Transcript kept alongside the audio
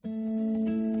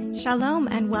Shalom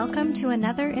and welcome to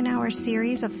another in our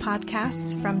series of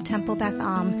podcasts from Temple Beth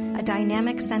Am, a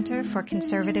dynamic center for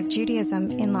conservative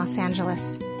Judaism in Los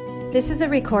Angeles. This is a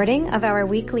recording of our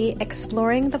weekly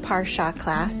Exploring the Parsha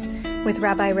class with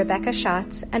Rabbi Rebecca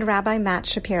Schatz and Rabbi Matt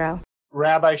Shapiro.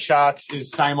 Rabbi Schatz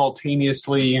is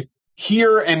simultaneously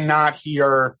here and not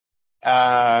here.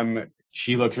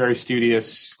 She looks very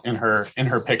studious in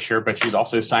her picture, but she's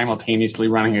also simultaneously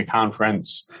running a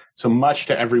conference. So much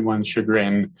to everyone's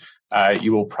chagrin,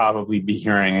 you will probably be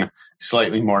hearing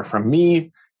slightly more from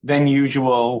me than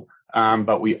usual,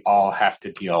 but we all have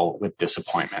to deal with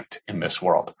disappointment in this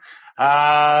world.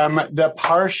 The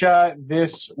Parsha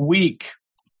this week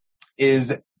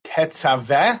is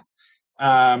Tetzaveh.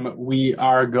 We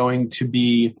are going to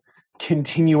be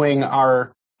continuing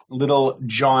our little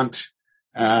jaunt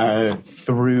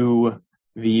through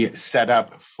the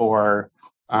setup for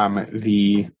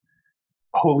the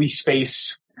holy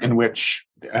space in which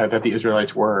that the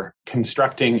Israelites were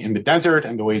constructing in the desert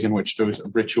and the ways in which those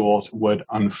rituals would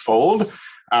unfold.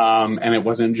 And it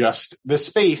wasn't just the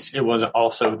space, it was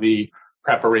also the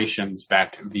preparations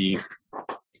that the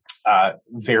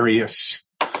various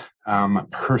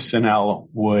personnel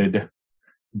would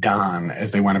don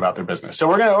as they went about their business. So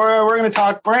we're gonna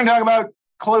talk about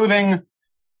clothing.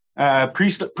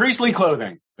 Priestly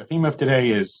clothing. The theme of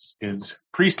today is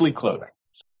priestly clothing.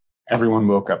 Everyone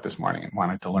woke up this morning and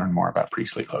wanted to learn more about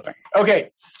priestly clothing.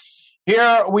 Okay,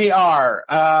 here we are.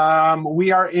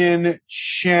 We are in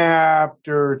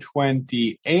chapter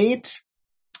 28.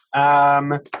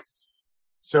 So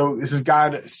this is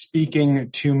God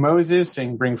speaking to Moses,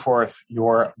 saying, "Bring forth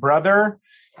your brother,"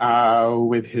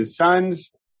 with his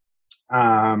sons,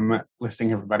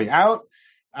 listing everybody out.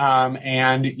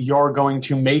 And you're going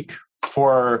to make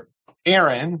for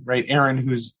Aaron, right? Aaron,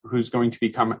 who's going to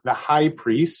become the high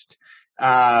priest,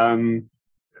 certain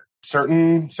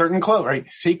clothes, right?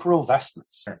 Sacral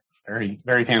vestments, very,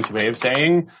 very fancy way of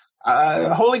saying,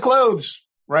 holy clothes,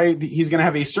 right? He's going to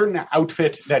have a certain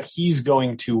outfit that he's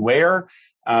going to wear,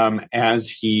 as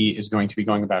he is going to be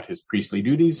going about his priestly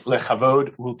duties,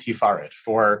 lechavod ultifaret,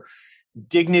 for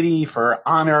dignity, for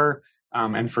honor,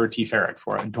 and for tiferet,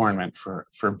 for adornment,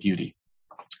 for beauty.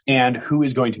 And who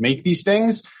is going to make these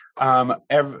things?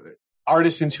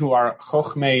 Artisans who are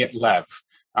chochmei lev.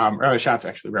 Rabbi Schatz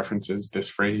actually references this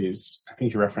phrase. I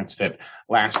think you referenced it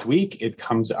last week. It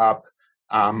comes up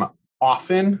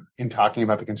often in talking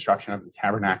about the construction of the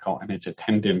tabernacle and its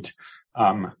attendant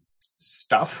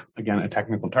stuff. Again, a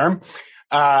technical term.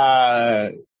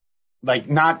 Like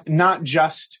not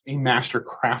just a master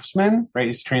craftsman, right?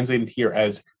 It's translated here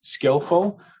as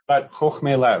skillful, but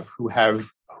chochmei lev, who have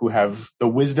the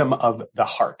wisdom of the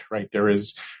heart, right? There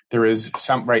is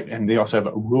some, right? And they also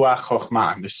have ruach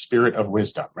chochmah, the spirit of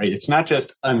wisdom, right? It's not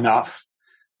just enough.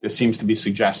 This seems to be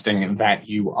suggesting that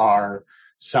you are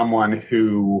someone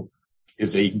who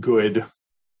is a good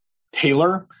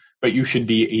tailor, but you should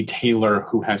be a tailor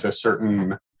who has a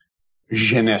certain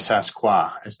je ne sais quoi,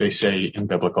 as they say in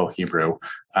biblical Hebrew,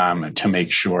 to make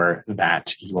sure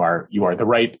that you are the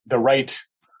right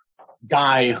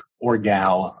guy or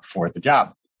gal for the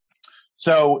job.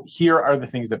 So here are the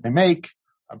things that they make: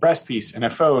 a breastpiece, an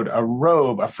ephod, a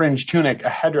robe, a fringed tunic, a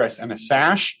headdress, and a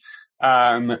sash.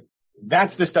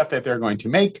 That's the stuff that they're going to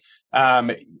make.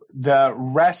 The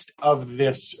rest of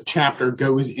this chapter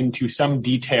goes into some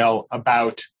detail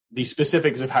about the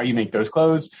specifics of how you make those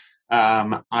clothes.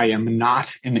 I am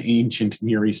not an ancient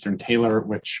Near Eastern tailor,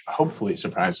 which hopefully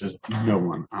surprises no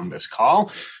one on this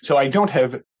call. So I don't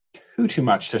have too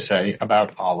much to say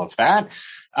about all of that.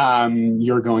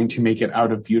 You're going to make it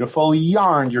out of beautiful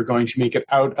yarn. You're going to make it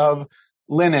out of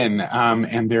linen.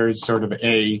 And there's sort of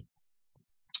it's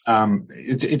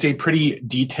a pretty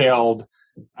detailed,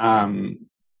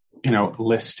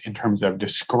 list in terms of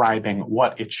describing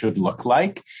what it should look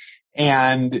like.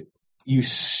 And you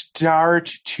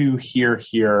start to hear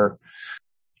here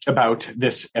about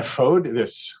this ephod,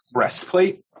 this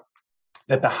breastplate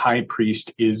that the high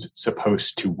priest is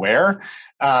supposed to wear.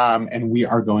 And we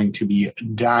are going to be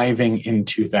diving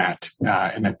into that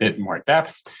in a bit more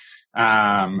depth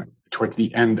towards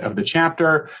the end of the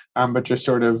chapter. But just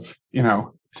sort of,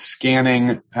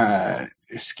 scanning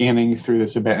through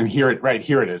this a bit. And here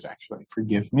it is, actually.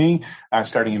 Forgive me.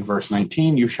 Starting in verse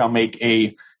 19, you shall make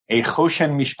a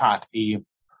choshen mishpat, a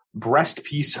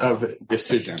breastpiece of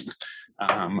decision,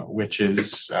 which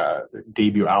is the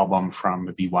debut album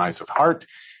from Be Wise of Heart,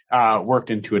 worked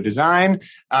into a design,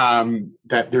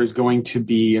 that there's going to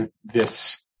be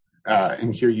this,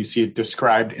 and here you see it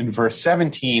described in verse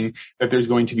 17, that there's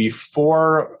going to be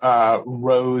 4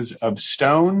 rows of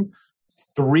stone,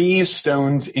 3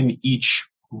 stones in each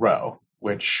row.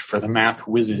 which for the math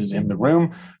whizzes in the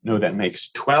room know that makes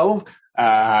 12,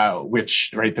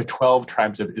 which, right, the 12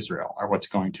 tribes of Israel are what's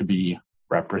going to be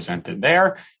represented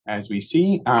there, as we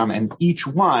see. And each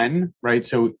one, right,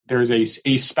 so there's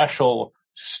a special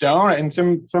stone and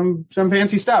some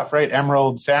fancy stuff, right?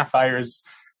 Emeralds, sapphires,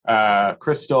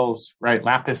 crystals, right?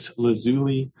 Lapis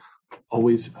lazuli,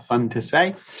 always fun to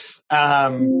say.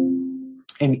 And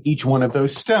each one of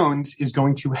those stones is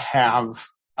going to have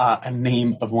a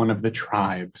name of one of the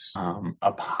tribes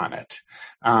upon it.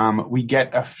 We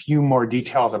get a few more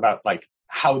details about like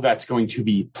how that's going to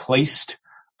be placed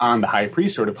on the high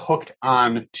priest, sort of hooked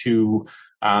on to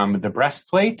the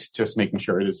breastplate, just making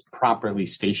sure it is properly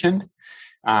stationed.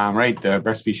 Right, the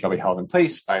breastpiece shall be held in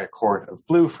place by a cord of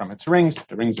blue from its rings,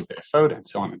 the rings of the ephod, and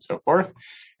so on and so forth.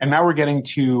 And now we're getting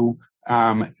to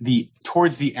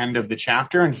towards the end of the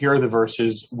chapter, and here are the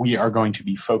verses we are going to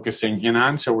be focusing in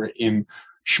on. So we're in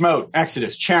Shemot,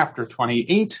 Exodus chapter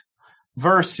 28,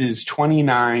 verses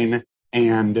 29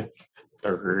 and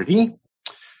 30.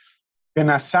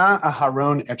 Benasa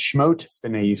Aharon et Shemot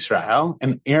b'nei Yisrael,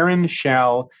 and Aaron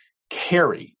shall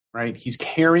carry. Right, he's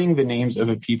carrying the names of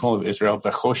the people of Israel,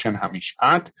 Bechoshen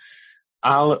HaMishpat,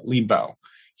 al libo.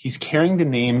 He's carrying the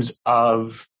names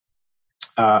of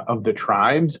the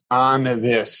tribes on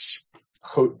this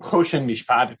Choshen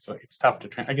Mishpat. It's tough to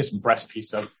translate. I guess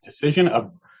breastpiece of decision,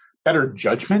 of better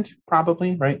judgment,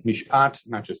 probably. Right, Mishpat,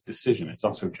 not just decision; it's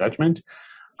also judgment.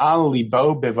 Al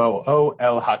libo bevo'o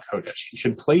el hakodesh. He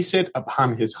should place it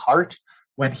upon his heart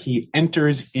when he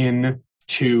enters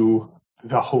into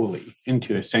the holy,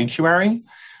 into the sanctuary.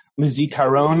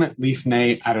 Lizikaron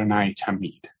lifnei Adonai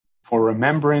tamid, for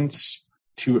remembrance,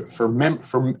 for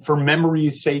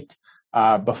memory's sake,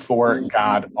 before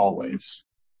God always.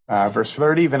 Verse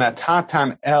 30,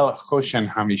 V'natatan el choshen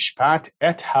hamishpat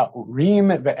et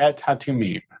ha'urim ve'et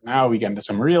hatumim. Now we get into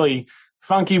some really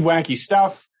funky, wacky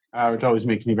stuff, which always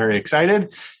makes me very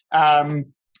excited. Upon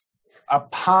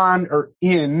or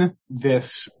in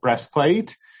this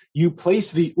breastplate, you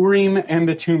place the Urim and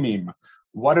the Tumim.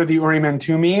 What are the Urim and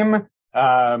Tumim?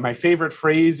 My favorite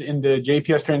phrase in the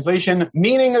JPS translation,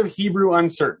 meaning of Hebrew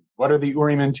uncertain. What are the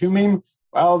Urim and Tumim?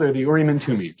 Well, they're the Urim and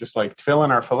Tumim. Just like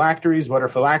tefillin are phylacteries. What are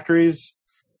phylacteries?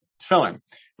 Tefillin,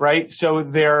 right? So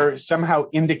they're somehow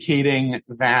indicating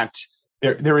that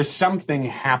there is something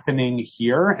happening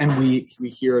here, and we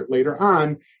hear it later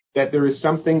on, that there is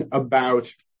something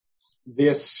about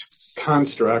this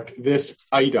construct, this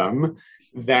item,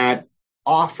 that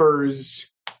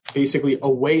offers basically a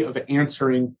way of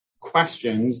answering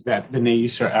questions that Bnei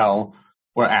Yisrael,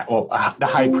 the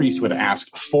high priest would ask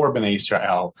for Bnei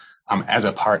Yisrael as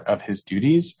a part of his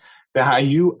duties.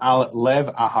 V'hayu al lev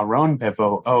Aharon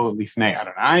bevo'o lifnei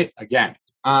Adonai. Again,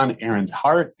 it's on Aaron's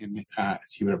heart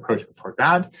as he would approach before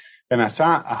God.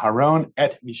 V'nasa Aharon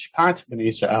et mishpat Bnei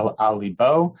Yisrael al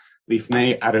libo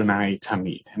lifnei Adonai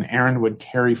tamid. And Aaron would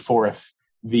carry forth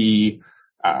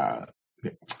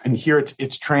and here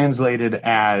it's translated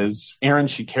as Aaron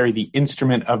should carry the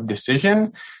instrument of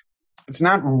decision. It's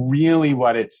not really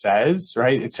what it says,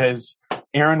 right? It says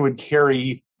Aaron would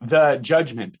carry the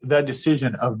judgment, the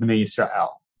decision of Bnei Yisrael,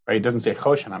 right? It doesn't say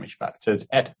Choshen HaMishpat. It says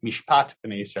Et Mishpat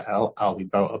Bnei Yisrael al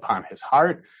libo, upon his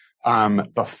heart,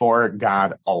 before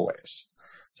God always.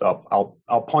 So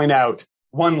I'll point out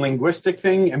one linguistic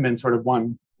thing and then sort of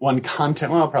one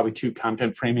content, well, probably two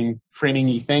content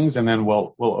framing-y things, and then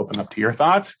we'll open up to your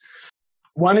thoughts.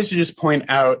 One is to just point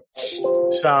out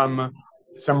some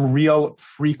real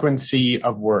frequency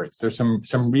of words. There's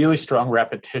some really strong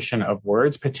repetition of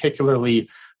words, particularly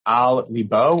al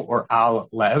libo or al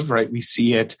lev, right? We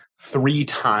see it 3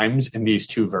 times in these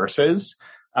 2 verses,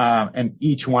 and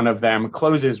each one of them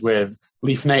closes with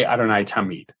lifnei Adonai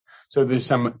tamid. So there's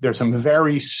some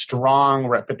very strong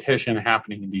repetition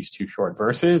happening in these 2 short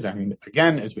verses. And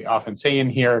again, as we often say in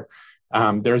here,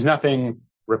 there's nothing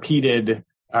repeated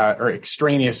or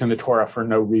extraneous in the Torah for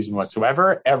no reason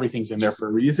whatsoever. Everything's in there for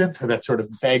a reason. So that sort of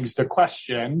begs the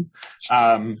question,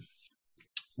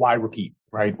 why repeat,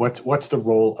 right? What's the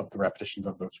role of the repetition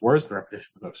of those words, the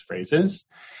repetition of those phrases?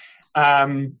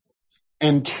 And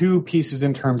 2 pieces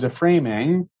in terms of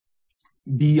framing,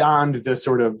 beyond the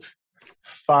sort of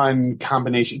fun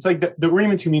combination. It's like the Urim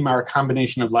and Tumim are a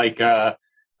combination of like a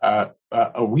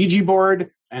Ouija board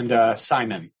and a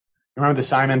Simon. Remember the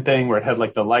Simon thing where it had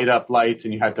like the light up lights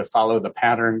and you had to follow the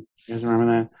pattern? You guys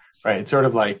remember that? Right. It's sort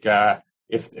of like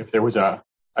if there was a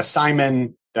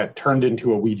Simon that turned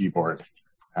into a Ouija board,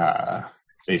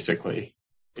 basically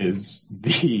is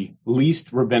the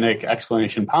least rabbinic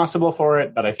explanation possible for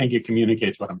it, but I think it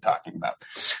communicates what I'm talking about.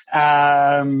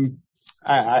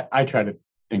 I try to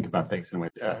think about things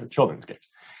in children's games.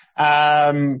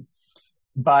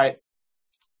 But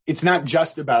it's not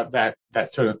just about that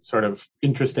sort of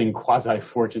interesting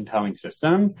quasi-fortune telling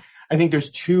system. I think there's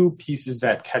two pieces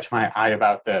that catch my eye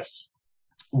about this.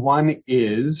 One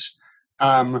is,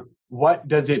 what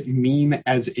does it mean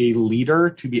as a leader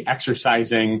to be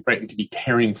exercising, right, and to be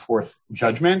carrying forth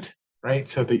judgment, right?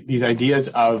 So these ideas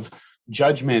of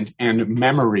judgment and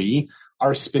memory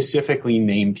are specifically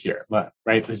named here,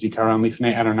 right? L'zikaron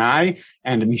lifnei Adonai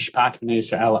and mishpat b'nei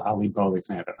Yisrael al libo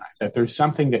lifnei Adonai. That there's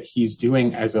something that he's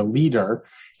doing as a leader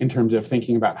in terms of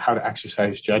thinking about how to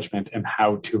exercise judgment and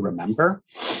how to remember.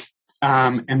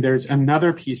 And there's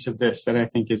another piece of this that I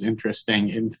think is interesting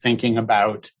in thinking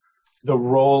about the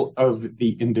role of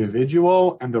the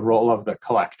individual and the role of the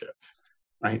collective,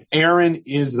 right? Aaron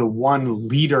is the one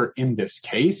leader in this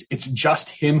case. It's just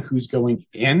him who's going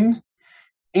in,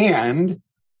 and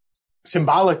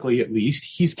symbolically at least,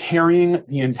 he's carrying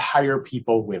the entire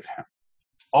people with him.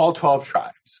 All 12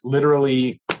 tribes,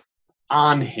 literally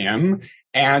on him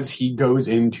as he goes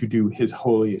in to do his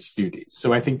holiest duties.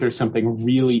 So I think there's something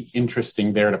really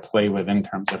interesting there to play with in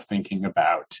terms of thinking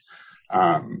about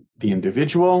the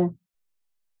individual.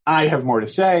 I have more to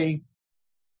say,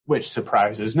 which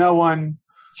surprises no one,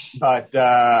 but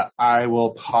I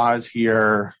will pause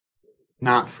here,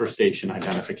 not for station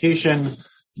identification,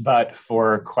 but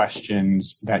for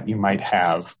questions that you might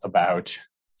have about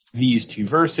these two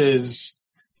verses,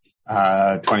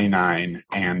 29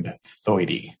 and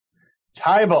 30.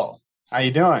 Tybal, how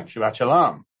you doing? Shabbat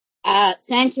shalom.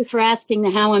 Thank you for asking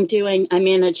how I'm doing. I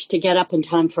managed to get up in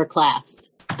time for class.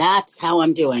 That's how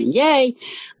I'm doing. Yay.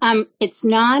 It's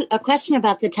not a question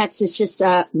about the text. It's just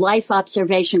a life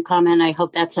observation comment. I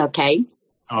hope that's okay.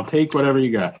 I'll take whatever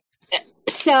you got.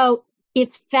 So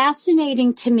it's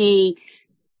fascinating to me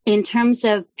in terms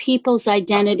of people's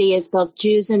identity as both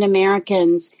Jews and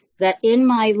Americans that in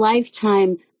my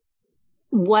lifetime,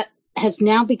 what has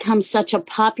now become such a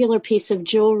popular piece of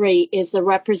jewelry is the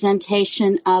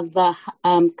representation of the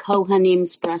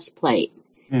Kohanim's breastplate.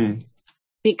 Mm.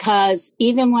 Because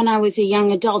even when I was a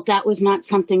young adult, that was not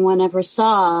something one ever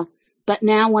saw. But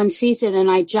now one sees it,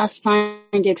 and I just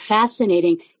find it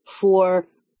fascinating for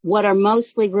what are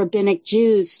mostly rabbinic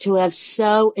Jews to have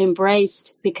so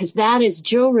embraced, because that is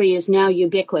jewelry is now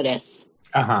ubiquitous.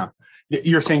 Uh-huh.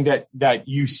 You're saying that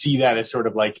you see that as sort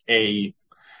of like a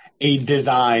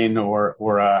design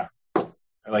or a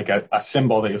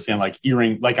symbol that you'll see on like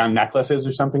earring, like on necklaces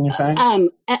or something, you're saying?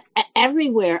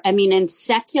 Everywhere. I mean, in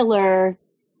secular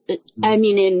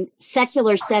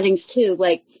settings too,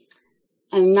 like,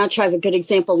 I'm not sure I have a good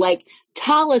example, like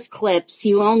tallis clips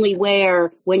you only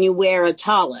wear when you wear a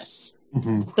tallis.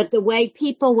 Mm-hmm. But the way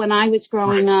people, when I was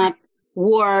growing up,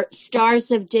 wore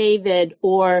Stars of David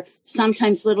or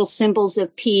sometimes little symbols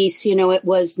of peace, it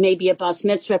was maybe a bas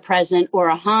mitzvah present or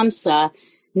a hamsa.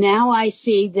 Now I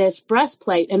see this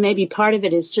breastplate, and maybe part of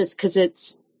it is just because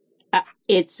it's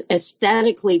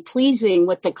aesthetically pleasing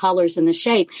with the colors and the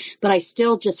shape, but I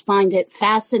still just find it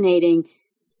fascinating.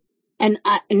 And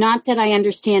not that I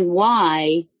understand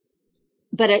why,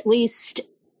 but at least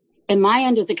in my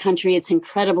end of the country, it's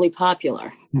incredibly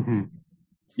popular. Mm-hmm.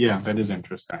 Yeah, that is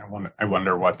interesting. I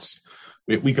wonder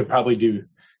we could probably do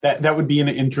that. That would be an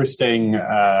interesting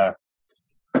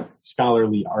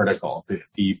scholarly article,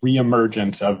 the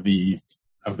reemergence of the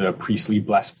priestly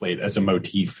breastplate as a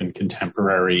motif in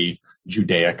contemporary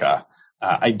Judaica.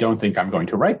 I don't think I'm going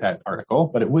to write that article,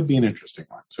 but it would be an interesting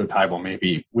one. So Tybal,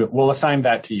 maybe we'll assign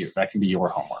that to you. That can be your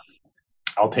homework.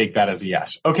 I'll take that as a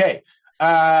yes. Okay.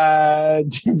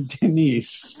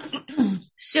 Denise.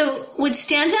 So what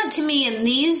stands out to me in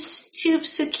these two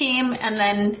psukim, and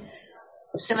then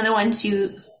some of the ones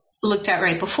you looked at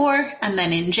right before, and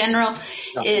then in general,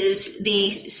 is the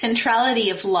centrality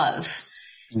of love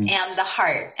and the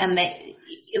heart. And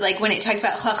like when it talked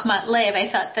about Chochmat Lev, I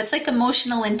thought that's like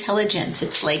emotional intelligence.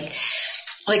 It's like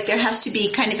there has to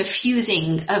be kind of a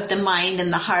fusing of the mind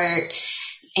and the heart.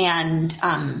 And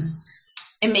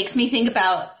it makes me think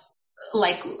about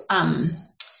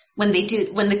when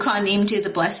the Kohanim do the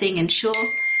blessing in Shul,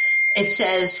 it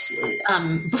says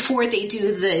before they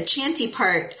do the chanty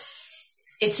part,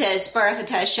 it says Baruch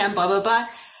Atah Hashem blah blah blah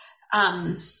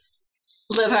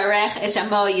levarech es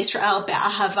amo Yisrael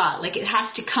be'ahava, like it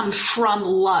has to come from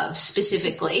love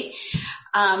specifically,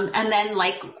 and then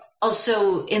like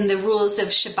also in the rules of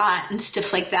Shabbat and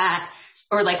stuff like that,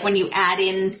 or like when you add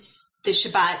in the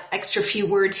Shabbat extra few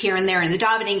words here and there in the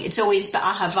davening, it's always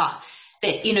be'ahava.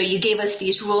 That, you gave us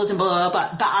these rules and blah, blah,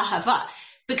 blah, ba'ahava.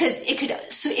 because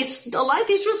it's a lot of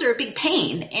these rules are a big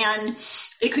pain, and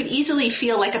it could easily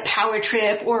feel like a power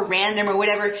trip or random or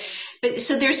whatever. But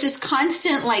so there's this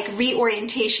constant like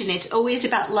reorientation. It's always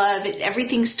about love.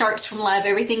 Everything starts from love.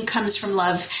 Everything comes from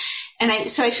love. And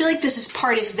so I feel like this is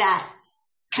part of that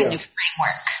kind of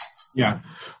framework. Yeah.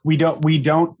 We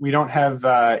don't have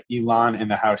Elon in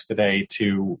the house today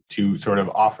to sort of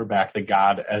offer back the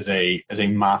God as a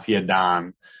mafia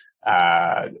don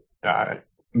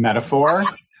metaphor.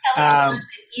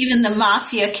 Even the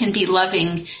mafia can be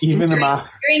loving.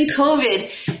 During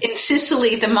COVID in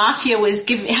Sicily, the mafia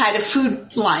had a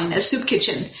food line, a soup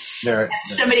kitchen. They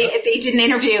did an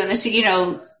interview and they said,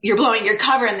 you're blowing your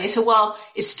cover, and they said, well,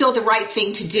 it's still the right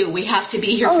thing to do. We have to be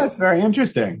here. Oh, that's very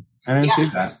interesting. I didn't see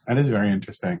that. That is very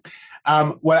interesting.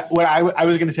 What I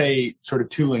was going to say, sort of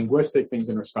two linguistic things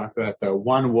in response to that, though.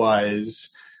 One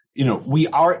was,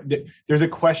 there's a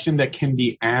question that can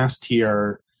be asked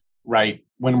here, right?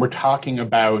 When we're talking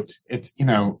about it's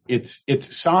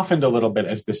softened a little bit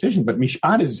as decision, but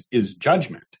mishpat is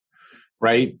judgment,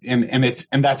 right?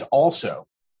 And that's also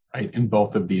right in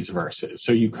both of these verses.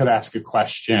 So you could ask a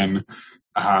question,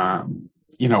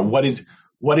 what is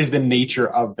the nature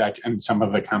of that? And some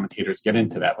of the commentators get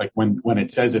into that. Like when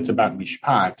it says it's about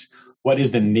mishpat, what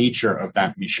is the nature of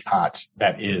that mishpat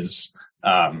that is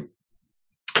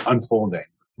unfolding,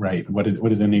 right? What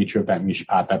is the nature of that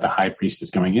mishpat that the high priest is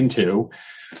going into?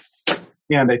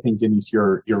 And I think, Denise,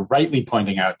 you're rightly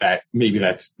pointing out that maybe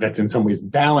that's in some ways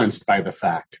balanced by the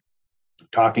fact,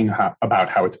 talking about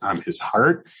how it's on his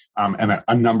heart, and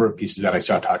a number of pieces that I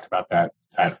saw talked about that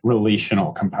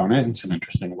relational component in some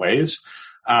interesting ways.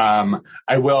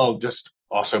 I will just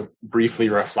also briefly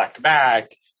reflect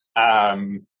back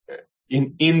in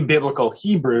biblical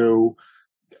Hebrew,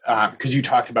 because you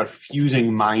talked about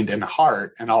fusing mind and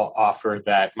heart, and I'll offer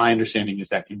that my understanding is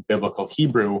that in biblical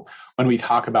Hebrew, when we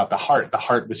talk about the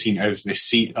heart was seen as the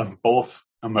seat of both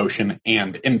emotion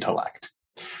and intellect,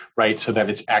 right? So that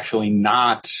it's actually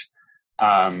not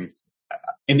an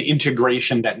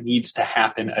integration that needs to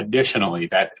happen additionally,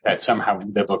 that somehow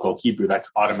in biblical Hebrew that's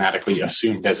automatically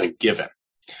assumed as a given,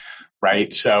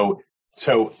 right? So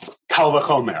kal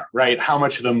v'chomer, right? How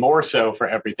much the more so for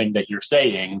everything that you're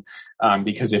saying,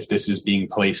 because if this is being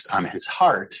placed on his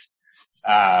heart,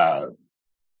 that's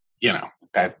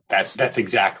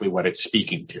exactly what it's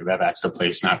speaking to. That's the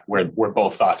place not where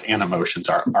both thoughts and emotions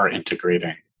are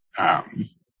integrating,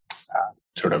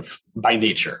 sort of by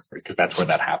nature, because that's where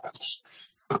that happens.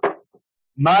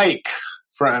 Mike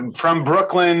from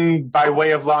Brooklyn by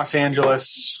way of Los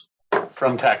Angeles,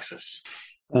 from Texas.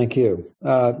 Thank you.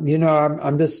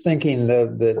 I'm just thinking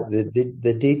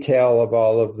the detail of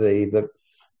all of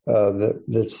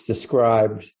that's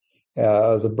described,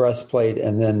 the breastplate,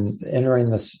 and then entering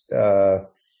this.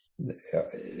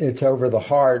 It's over the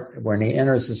heart when he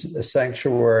enters the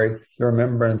sanctuary. The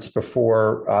remembrance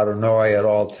before Adonai at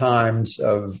all times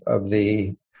of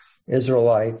the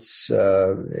Israelites,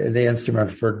 the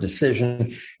instrument for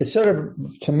decision. It sort of,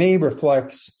 to me,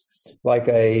 reflects like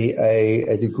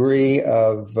a degree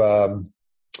of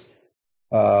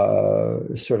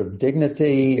sort of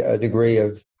dignity, a degree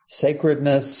of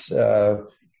sacredness, of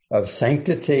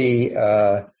sanctity,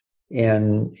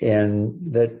 and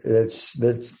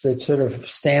that sort of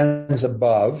stands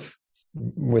above,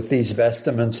 with these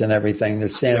vestments and everything, that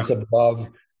stands above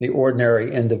the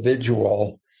ordinary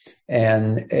individual,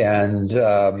 and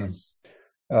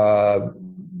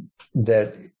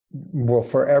that will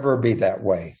forever be that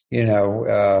way, at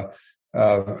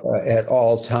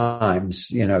all times,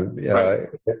 right.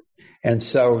 And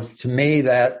so to me,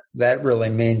 that really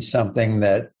means something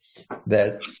that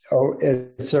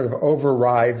it sort of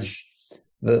overrides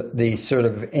the sort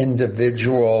of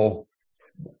individual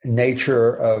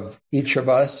nature of each of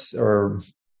us or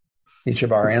each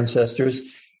of our ancestors,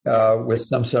 with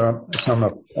some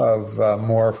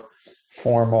more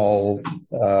formal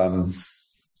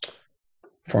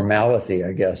formality,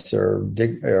 I guess, or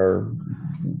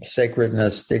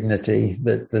sacredness, dignity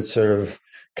that sort of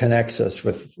connects us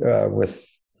with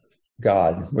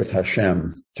God, with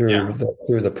Hashem through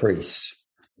the priests.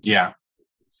 Yeah.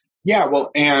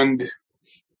 Well, and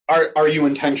are you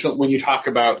intentional when you talk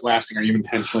about lasting? Are you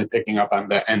intentionally picking up on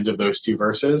the ends of those two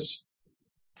verses?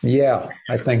 Yeah,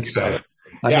 I think so.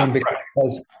 I mean,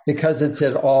 because it's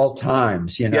at all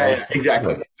times, Yeah,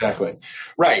 exactly.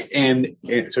 Right. And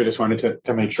so I just wanted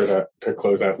to make sure to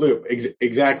close that loop.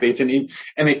 Exactly.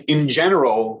 In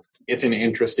general, it's an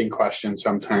interesting question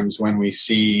sometimes when we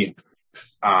see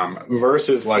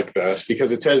verses like this,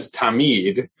 because it says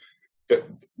tamid,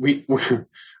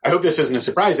 I hope this isn't a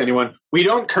surprise to anyone. We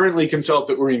don't currently consult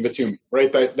the Urim V'Tumim,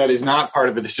 right? That is not part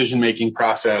of the decision-making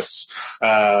process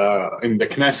in the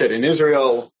Knesset in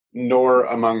Israel, nor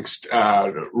amongst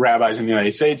rabbis in the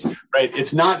United States, right?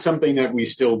 It's not something that we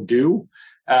still do.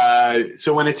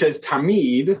 So when it says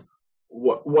Tamid,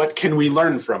 what can we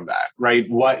learn from that, right?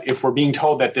 What if we're being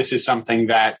told that this is something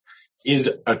that is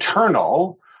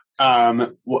eternal?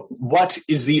 What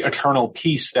is the eternal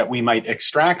piece that we might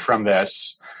extract from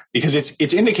this? Because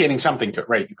it's indicating something to it,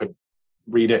 right? You could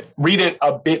read it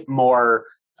a bit more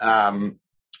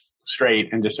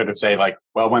straight and just sort of say like,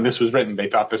 well, when this was written, they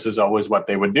thought this is always what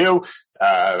they would do.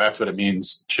 That's what it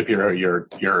means. Shapiro,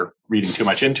 you're reading too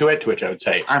much into it, to which I would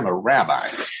say, I'm a rabbi.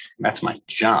 That's my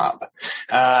job.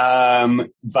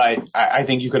 But I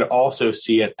think you could also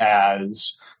see it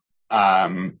as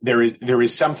there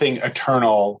is something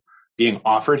eternal being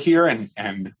offered here,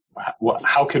 and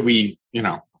how could we,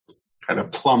 try to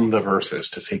plumb the verses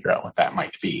to figure out what that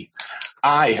might be?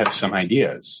 I have some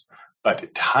ideas,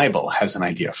 but Tybal has an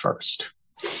idea first.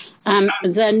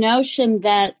 The notion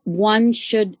that one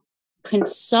should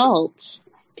consult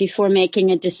before making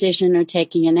a decision or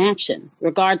taking an action,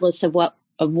 regardless of what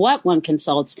one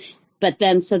consults. But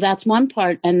then, so that's one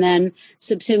part. And then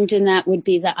subsumed in that would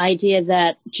be the idea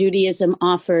that Judaism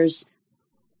offers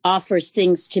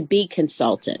things to be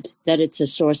consulted, that it's a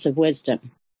source of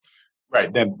wisdom.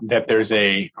 Right. That there's I'm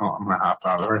going to hop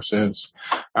on the verses.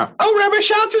 Rabbi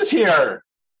Schatz is here.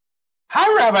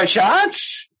 Hi, Rabbi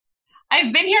Schatz.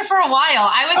 I've been here for a while.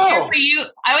 I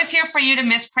was here for you to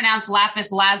mispronounce lapis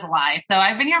lazuli. So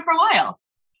I've been here for a while.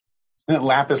 Isn't it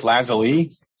lapis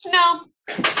lazuli? No,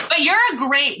 but you're a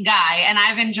great guy, and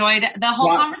I've enjoyed the whole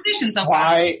conversation so far.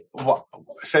 Why?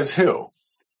 Says who?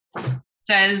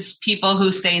 Says people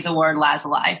who say the word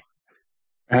lazuli.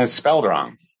 And it's spelled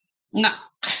wrong. No.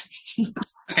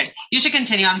 Okay, you should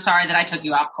continue. I'm sorry that I took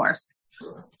you off course.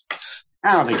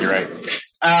 I don't think you're right.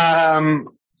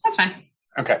 That's fine.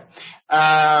 Okay.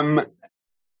 That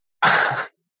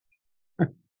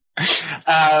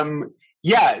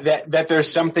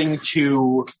there's something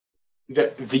to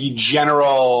the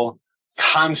general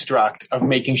construct of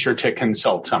making sure to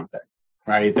consult something,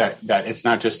 right? That it's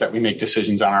not just that we make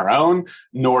decisions on our own,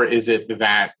 nor is it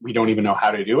that we don't even know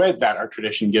how to do it, that our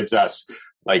tradition gives us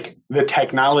like the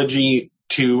technology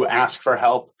to ask for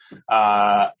help,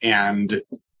 and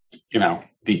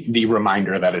the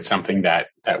reminder that it's something that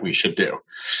we should do.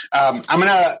 I'm going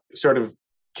to sort of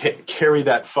carry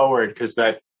that forward because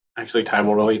that actually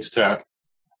Tybal relates to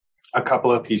a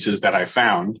couple of pieces that I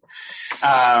found.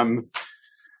 I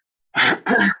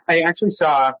actually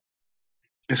saw,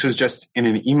 this was just in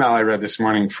an email I read this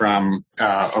morning from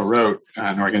Orot,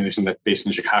 an organization that's based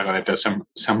in Chicago that does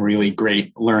some really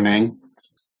great learning.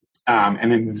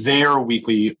 And in their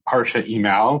weekly Parsha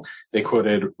email, they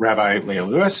quoted Rabbi Leah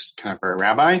Lewis, contemporary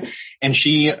rabbi, and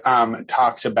she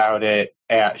talks about it.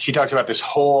 She talks about this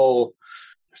whole,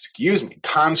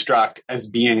 construct as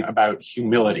being about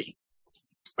humility,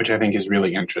 which I think is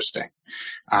really interesting.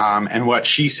 And what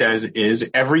she says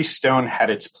is every stone had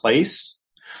its place.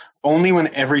 Only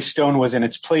when every stone was in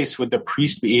its place would the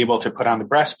priest be able to put on the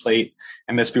breastplate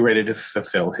and thus be ready to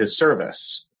fulfill his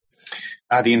service.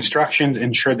 The instructions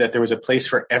ensured that there was a place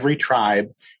for every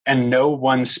tribe and no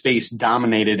one space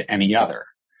dominated any other.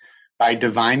 By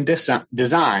divine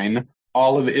design,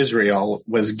 all of Israel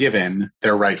was given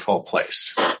their rightful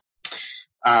place.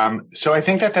 So I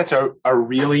think that that's a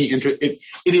really interesting,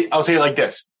 I'll say it like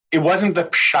this. It wasn't the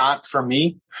pshat for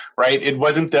me, right? It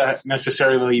wasn't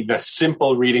necessarily the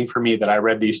simple reading for me that I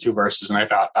read these two verses and I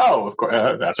thought, of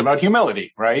course, that's about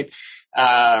humility, right?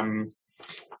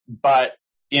 But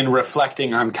in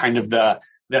reflecting on kind of the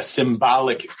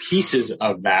symbolic pieces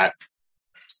of that,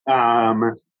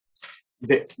 that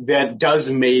does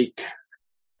make,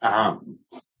 not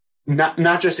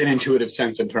just an intuitive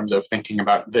sense in terms of thinking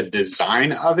about the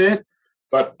design of it,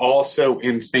 but also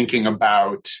in thinking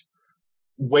about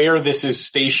where this is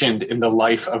stationed in the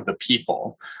life of the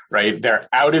people, right? They're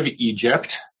out of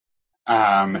Egypt.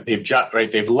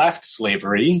 They've left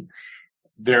slavery.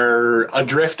 They're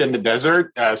adrift in the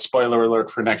desert. Spoiler alert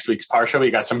for next week's Parsha.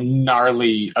 We got some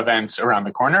gnarly events around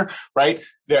the corner, right?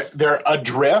 They're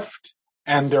adrift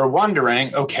and they're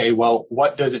wondering, okay, well,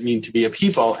 what does it mean to be a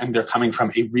people? And they're coming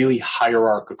from a really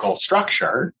hierarchical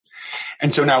structure.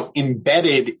 And so now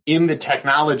embedded in the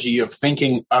technology of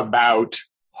thinking about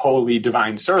holy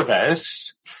divine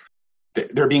service,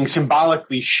 they're being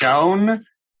symbolically shown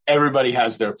everybody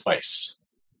has their place,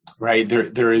 right?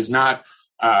 There is not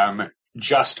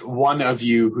just one of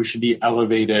you who should be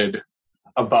elevated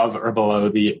above or below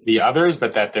the others,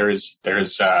 but that there's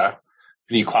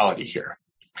an equality here.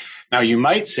 Now, you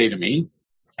might say to me,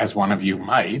 as one of you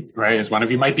might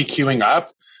be queuing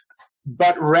up,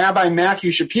 but Rabbi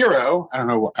Matthew Shapiro, I don't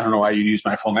know why you use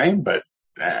my full name, but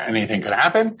anything could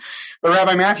happen. But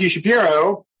Rabbi Matthew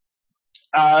Shapiro,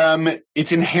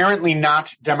 it's inherently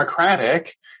not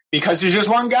democratic because there's just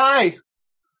one guy,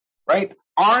 right?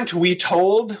 Aren't we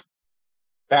told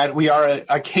that we are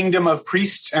a kingdom of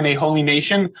priests and a holy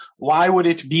nation? Why would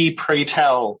it be, pray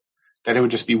tell, that it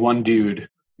would just be one dude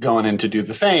going in to do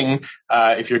the thing,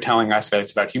 if you're telling us that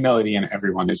it's about humility and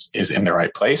everyone is in the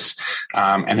right place?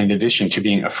 And in addition to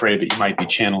being afraid that you might be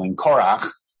channeling Korach,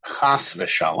 chas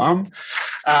v'shalom,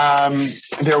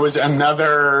 there was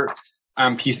another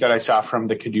piece that I saw from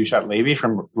the Kedushat Levi,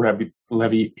 from Rabbi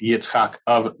Levi Yitzchak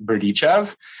of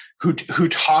Berdichev, who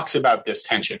talks about this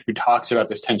tension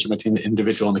between the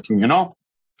individual and the communal.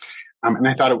 And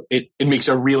I thought it makes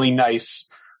a really nice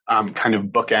kind of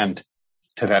bookend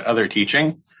to that other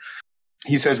teaching.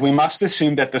 He says, we must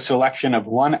assume that the selection of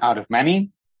one out of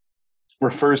many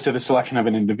refers to the selection of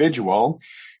an individual,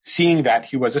 seeing that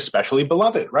he was especially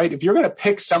beloved, right? If you're going to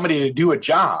pick somebody to do a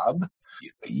job,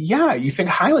 yeah, you think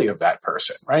highly of that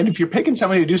person, right? If you're picking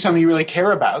somebody to do something you really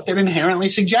care about, that inherently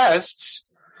suggests,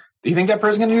 do you think that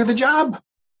person's going to do the job?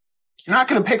 You're not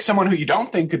going to pick someone who you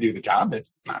don't think could do the job. That's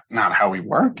not how we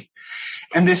work.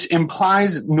 And this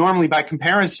implies, normally by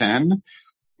comparison,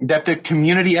 that the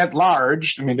community at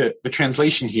large, I mean, the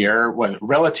translation here was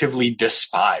relatively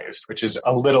despised, which is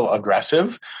a little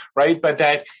aggressive, right? But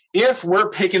that if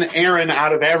we're picking Aaron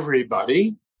out of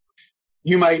everybody,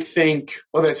 you might think,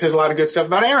 well, that says a lot of good stuff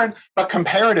about Aaron, but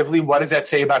comparatively, what does that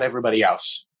say about everybody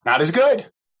else? Not as good,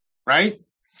 right?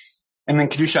 And then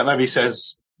Kedushat Levi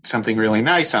says something really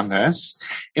nice on this.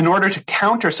 In order to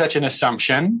counter such an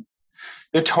assumption,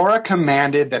 the Torah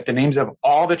commanded that the names of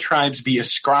all the tribes be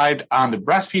inscribed on the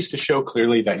breastpiece to show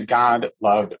clearly that God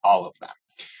loved all of them,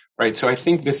 right? So I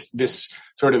think this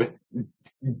sort of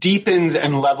deepens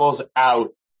and levels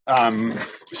out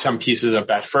some pieces of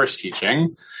that first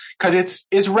teaching, because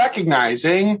it's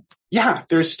recognizing, yeah,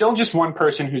 there's still just one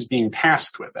person who's being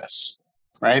tasked with this,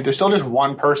 right? There's still just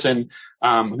one person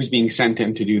who's being sent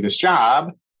in to do this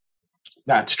job.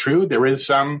 That's true. There is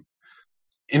some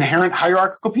inherent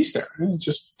hierarchical piece there. It's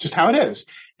just how it is.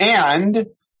 And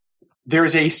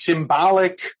there's a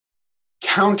symbolic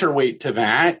counterweight to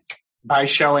that by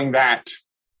showing that,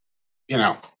 you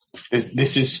know,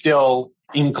 this is still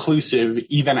inclusive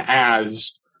even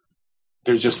as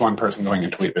there's just one person going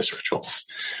into lead this ritual.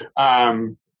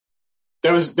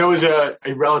 There was a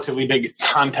relatively big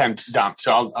content dump,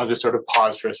 so I'll just sort of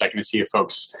pause for a second to see if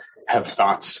folks have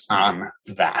thoughts on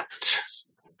that.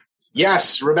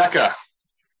 Yes, Rebecca.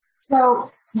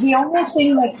 So the only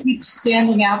thing that keeps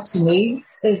standing out to me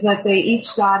is that they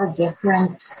each got a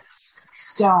different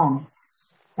stone.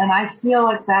 And I feel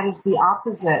like that is the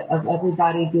opposite of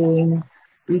everybody being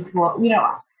equal. You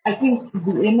know, I think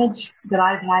the image that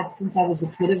I've had since I was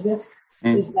a kid of this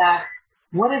is that,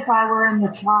 what if I were in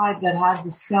the tribe that had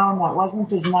the stone that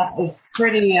wasn't as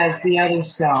pretty as the other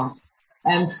stone?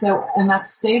 And that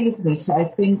stayed with me. So I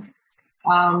think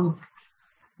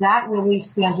that really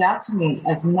stands out to me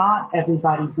as not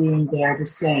everybody being there the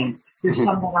same. There's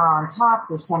some that are on top,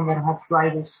 there's some that have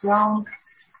brighter stones,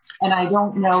 and I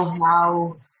don't know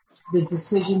how the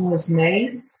decision was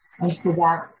made, and so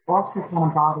that also kind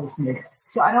of bothers me.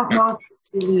 So I don't know if this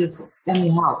really is any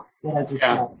help that I just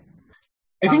said.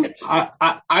 I think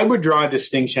I would draw a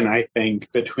distinction, I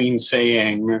think, between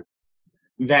saying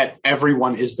that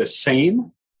everyone is the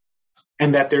same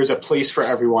and that there's a place for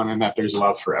everyone and that there's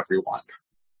love for everyone,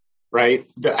 right?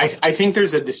 I think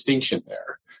there's a distinction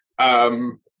there.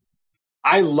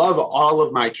 I love all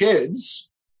of my kids.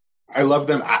 I love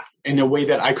them in a way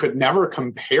that I could never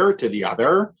compare to the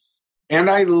other. And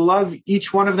I love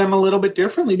each one of them a little bit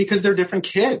differently because they're different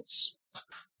kids,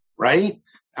 right?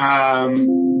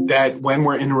 That when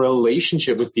we're in a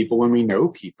relationship with people, when we know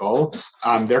people,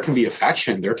 there can be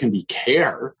affection, there can be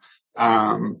care,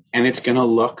 and it's going to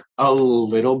look a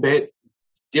little bit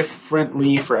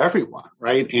differently for everyone,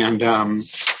 right? And,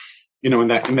 you know, in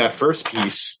that first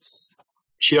piece,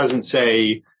 she doesn't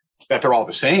say that they're all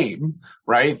the same,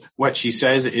 right? What she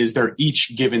says is they're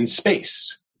each given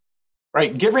space,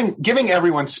 right? Giving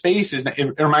everyone space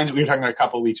it reminds me, we were talking a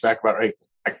couple of weeks back about, right,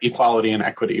 equality and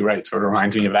equity, right? So it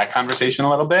reminds me of that conversation a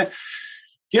little bit.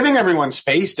 Giving everyone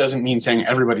space doesn't mean saying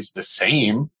everybody's the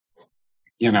same,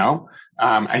 you know?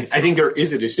 I think there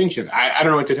is a distinction. I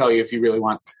don't know what to tell you if you really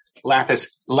want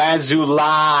lapis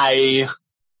lazuli,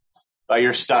 but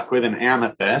you're stuck with an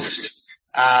amethyst,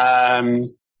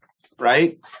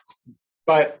 right?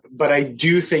 But I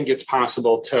do think it's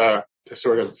possible to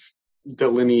sort of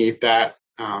delineate that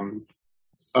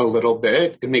a little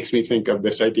bit, it makes me think of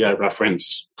this idea I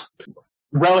reference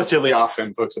relatively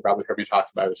often. Folks have probably heard me talk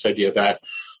about this idea that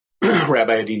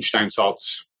Rabbi Adin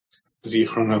Steinsaltz,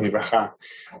 Zichrono Livracha,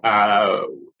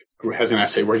 has an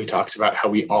essay where he talks about how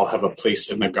we all have a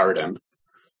place in the garden,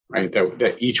 right?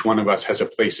 That each one of us has a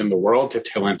place in the world to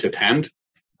till and to tend.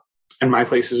 And my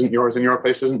place isn't yours and your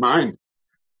place isn't mine,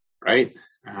 right?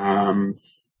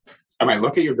 I might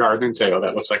look at your garden and say, oh,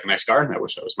 that looks like a nice garden. I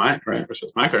wish that was mine, right? I wish it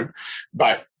was my garden.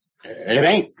 But it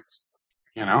ain't,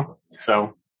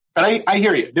 So, but I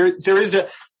hear you. There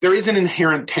is an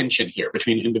inherent tension here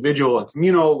between individual and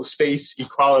communal, space,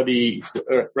 equality,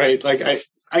 right? Like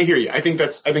I hear you. I think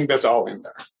that's all in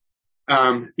there.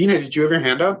 Dina, did you have your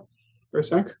hand up for a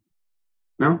sec?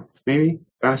 No? Maybe?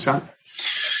 I saw it.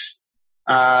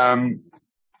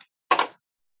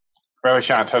 Rabbi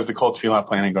Schatz, how's the Kol Tefillah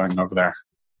planning going over there?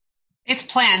 It's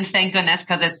planned, thank goodness,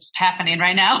 because it's happening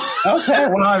right now. Okay.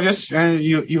 Well, I'm just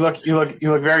you look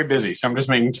very busy, so I'm just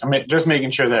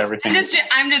making sure that everything.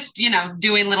 I'm just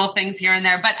doing little things here and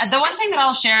there. But the one thing that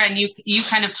I'll share, and you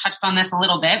kind of touched on this a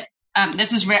little bit.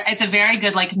 It's a very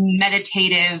good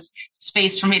meditative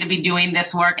space for me to be doing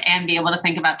this work and be able to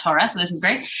think about Torah. So this is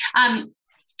great.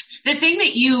 The thing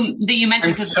that you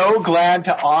mentioned. I'm so glad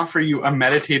to offer you a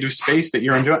meditative space that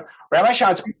you're enjoying. Rabbi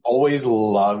Schatz always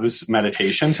loves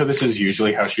meditation, so this is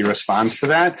usually how she responds to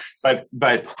that. But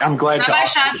I'm glad Rabbi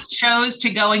Schatz chose to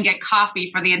go and get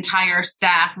coffee for the entire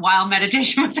staff while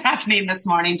meditation was happening this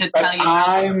morning to tell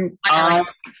you.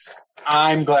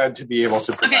 I'm glad to be able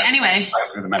to provide. Okay. Anyway,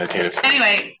 the meditative space.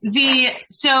 Anyway,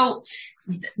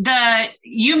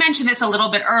 you mentioned this a little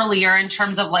bit earlier in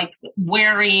terms of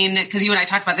wearing, because you and I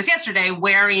talked about this yesterday,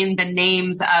 wearing the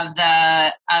names of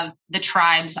the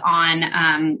tribes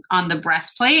on the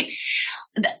breastplate.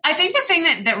 I think the thing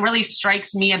that really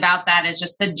strikes me about that is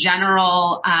just the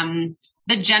general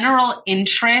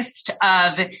interest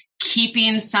of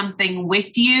keeping something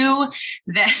with you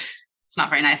that. It's not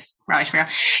very nice, Rabbi Shapiro.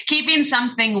 Keeping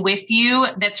something with you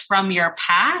that's from your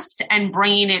past and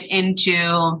bringing it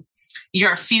into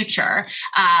your future,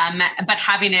 but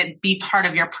having it be part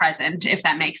of your present, if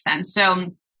that makes sense.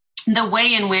 So the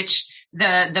way in which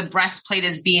the breastplate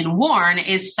is being worn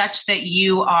is such that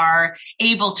you are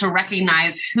able to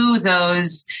recognize who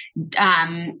those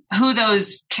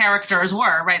characters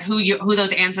were, right? Who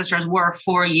those ancestors were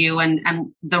for you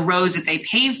and the roads that they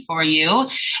paved for you,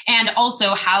 and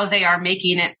also how they are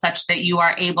making it such that you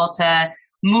are able to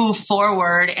move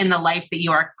forward in the life that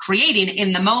you are creating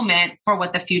in the moment for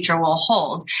what the future will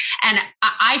hold. And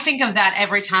I think of that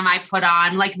every time I put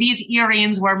on, these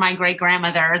earrings were my great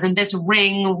grandmother's, and this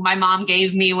ring my mom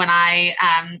gave me when I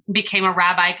became a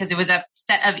rabbi, because it was a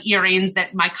set of earrings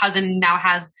that my cousin now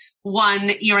has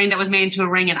one earring that was made into a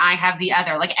ring and I have the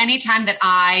other. Anytime that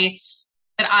I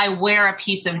wear a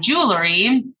piece of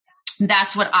jewelry,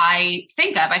 that's what I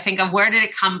think of. I think of where did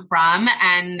it come from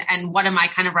and what am I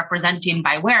kind of representing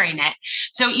by wearing it.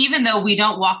 So even though we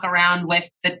don't walk around with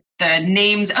the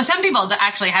names, some people that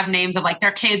actually have names of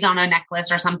their kids on a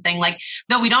necklace or something,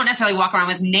 though we don't necessarily walk around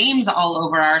with names all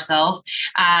over ourselves,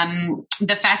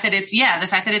 the fact that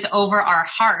it's over our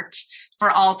heart for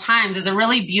all times is a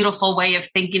really beautiful way of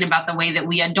thinking about the way that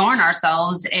we adorn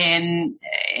ourselves in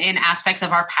aspects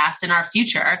of our past and our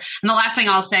future. And the last thing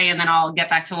I'll say, and then I'll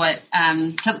get back to what,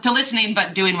 to listening,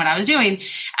 but doing what I was doing,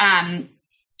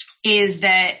 is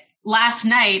that last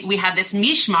night we had this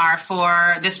mishmar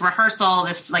for this rehearsal,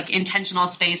 this intentional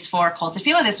space for Kol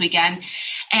Tefillah this weekend.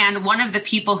 And one of the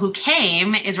people who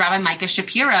came is Rabbi Micah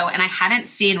Shapiro. And I hadn't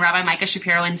seen Rabbi Micah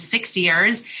Shapiro in 6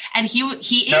 years. And he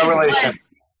is. No relation.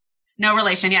 No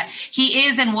relation yet. He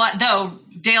is in though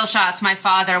Dale Schatz, my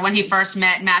father, when he first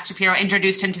met Matt Shapiro,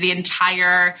 introduced him to the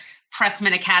entire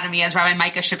Pressman Academy as Rabbi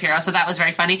Micah Shapiro. So that was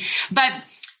very funny. But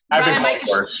Rabbi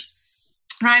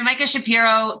Micah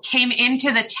Shapiro came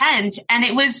into the tent, and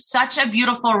it was such a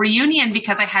beautiful reunion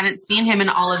because I hadn't seen him in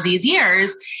all of these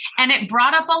years. And it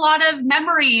brought up a lot of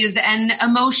memories and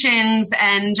emotions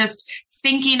and just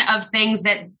thinking of things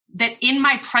that in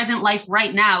my present life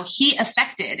right now, he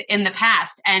affected in the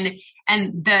past. And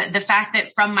the fact that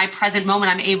from my present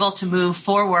moment, I'm able to move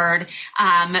forward,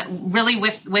 really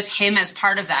with him as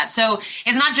part of that. So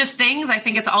it's not just things. I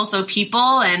think it's also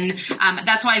people. And,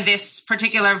 that's why this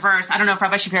particular verse, I don't know if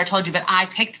Rabbi Shapiro told you, but I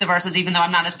picked the verses, even though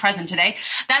I'm not as present today.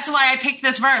 That's why I picked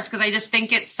this verse, because I just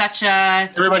think it's such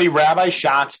Everybody, Rabbi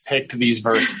Schatz picked these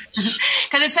verses.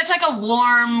 Because it's such a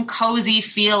warm, cozy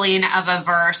feeling of a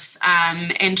verse,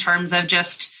 in terms of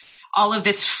just all of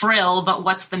this frill, but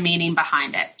what's the meaning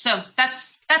behind it? So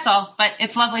that's all. But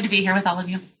it's lovely to be here with all of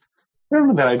you. don't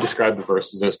know that I describe the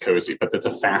verses as cozy, but that's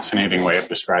a fascinating way of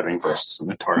describing verses in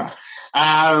the Torah.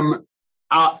 I'll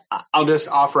just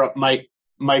offer up, Mike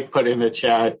put in the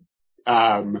chat,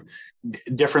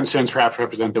 different stones perhaps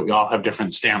represent that we all have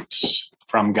different stamps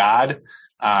from God.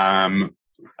 Are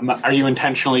you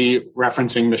intentionally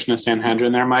referencing Mishnah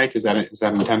Sanhedrin there, Mike? Is that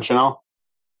intentional?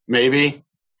 Maybe.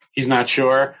 He's not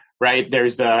sure, right?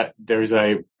 There's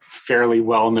a fairly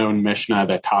well-known Mishnah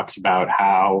that talks about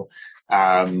how,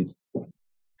 when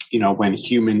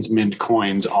humans mint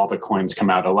coins, all the coins come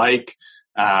out alike.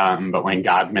 But when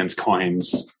God mints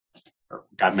coins, or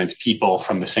God mints people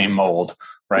from the same mold,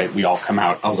 right, we all come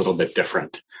out a little bit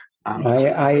different.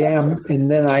 I am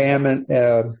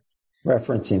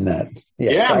referencing that.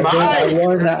 Yes. Yeah, Mike.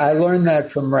 I learned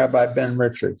that from Rabbi Ben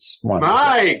Richards once.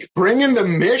 Mike, bring in the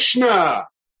Mishnah.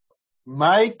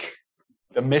 Mike,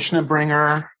 the Mishnah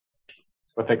bringer,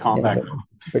 what they call that.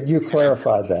 But you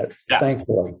clarified that. Yeah.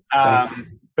 Thankfully.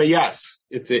 But yes,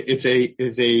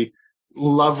 it's a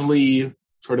lovely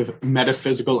sort of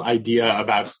metaphysical idea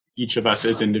about each of us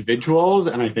as individuals,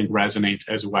 and I think resonates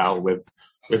as well with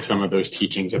some of those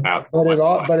teachings about. But it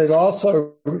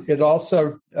also brings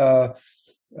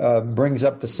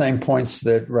up the same points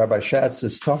that Rabbi Schatz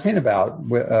is talking about.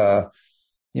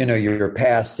 Your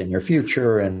past and your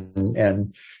future,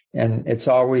 and it's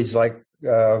always like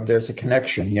there's a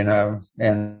connection, and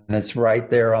it's right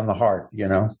there on the heart,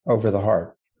 over the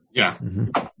heart. Yeah.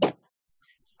 Mm-hmm.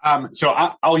 So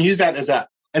I'll use that as a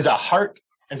heart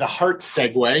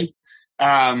segue.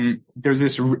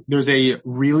 There's a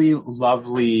really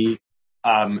lovely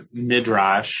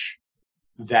midrash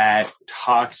that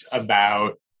talks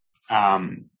about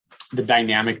the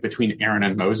dynamic between Aaron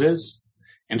and Moses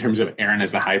in terms of Aaron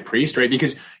as the high priest, right?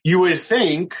 Because you would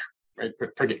think, right,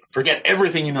 forget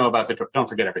everything you know about the Torah. Don't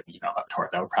forget everything you know about the Torah.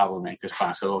 That would probably make this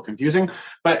class a little confusing.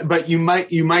 But you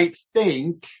might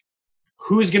think,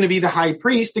 who's going to be the high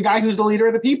priest? The guy who's the leader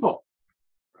of the people.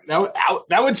 That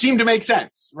would seem to make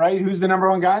sense, right? Who's the number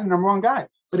one guy? The number one guy.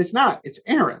 But it's not. It's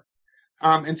Aaron.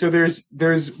 And so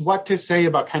there's what to say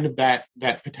about kind of that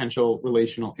potential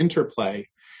relational interplay.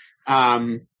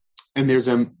 And there's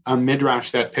a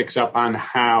midrash that picks up on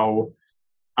how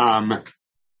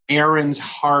Aaron's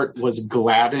heart was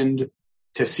gladdened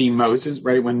to see Moses,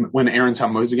 right? When Aaron saw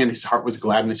Moses again, his heart was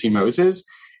gladdened to see Moses.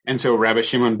 And so Rabbi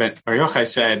Shimon ben Bar Yochai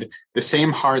said, the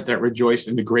same heart that rejoiced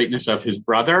in the greatness of his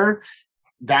brother,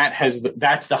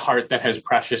 that's the heart that has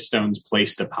precious stones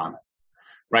placed upon it,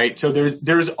 right? So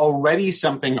there's already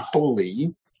something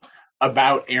holy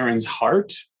about Aaron's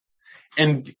heart.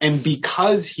 And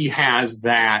because he has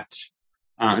that,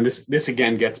 and this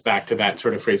again gets back to that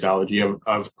sort of phraseology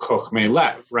of Chochmei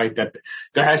Lev, right? That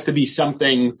there has to be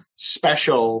something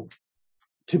special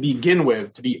to begin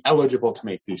with to be eligible to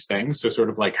make these things. So sort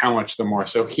of like how much the more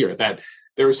so here, that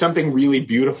there was something really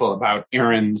beautiful about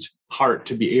Aaron's heart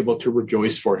to be able to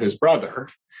rejoice for his brother.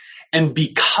 And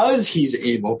because he's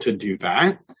able to do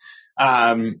that,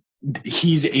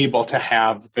 he's able to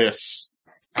have this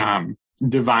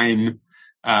divine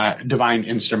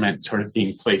instrument sort of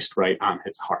being placed right on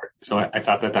his heart. So I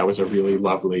thought that was a really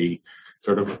lovely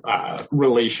sort of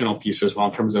relational piece as well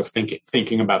in terms of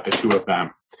thinking about the two of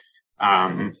them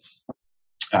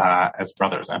as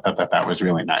brothers. I thought that was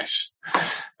really nice.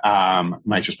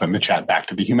 Mike just put in the chat back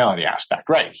to the humility aspect,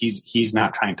 right? He's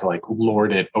not trying to like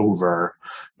lord it over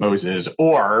Moses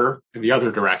or in the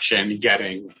other direction,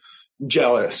 getting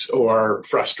jealous or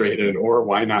frustrated or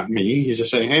why not me? He's just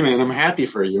saying, hey man, I'm happy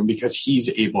for you. And because he's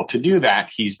able to do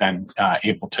that, he's then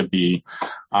able to be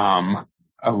a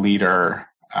leader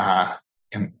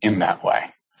in that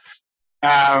way.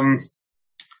 I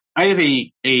have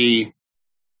a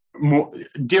more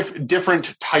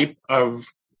different type of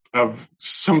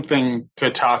something to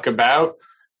talk about.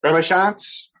 Rabbi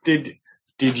Schatz, did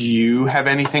you have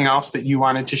anything else that you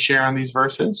wanted to share on these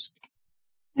verses?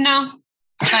 No,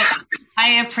 but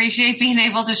I appreciate being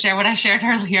able to share what I shared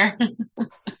earlier.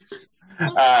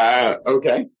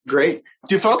 Okay, great.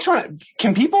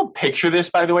 Can people picture this,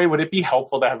 by the way? Would it be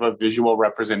helpful to have a visual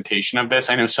representation of this?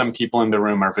 I know some people in the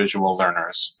room are visual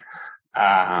learners.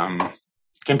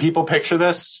 Can people picture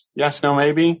this? Yes, no,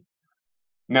 maybe?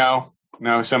 No.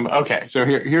 Okay, so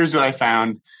here's what I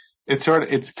found.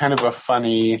 It's kind of a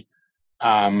funny,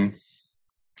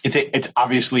 it's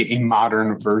obviously a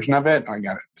modern version of it. I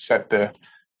got to set the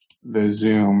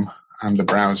zoom on the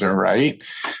browser, right?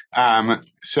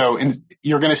 So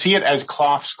you're going to see it as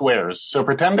cloth squares. So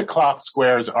pretend that cloth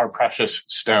squares are precious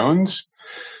stones,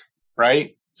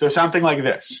 right? So something like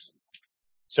this.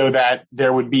 So that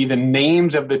there would be the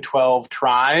names of the 12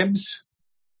 tribes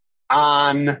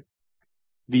on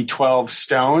the 12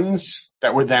 stones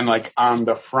that were then like on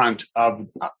the front of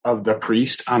the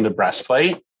priest on the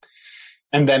breastplate.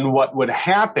 And then what would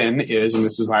happen is, and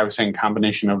this is why I was saying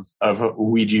combination of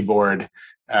Ouija board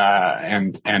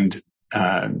and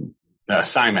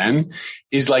Simon,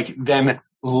 is like then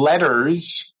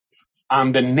letters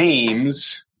on the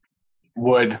names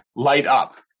would light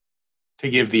up to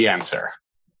give the answer,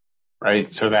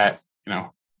 right? So that,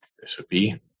 this would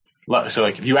be, so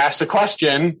like if you ask the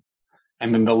question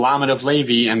and then the Lamed of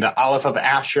Levi and the Aleph of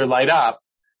Asher light up,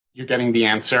 you're getting the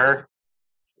answer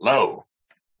low.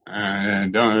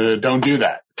 Don't do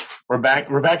that.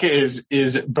 Rebecca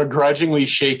is begrudgingly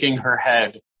shaking her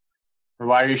head.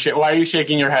 Why are you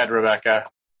shaking your head, Rebecca?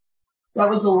 That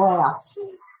was a laugh.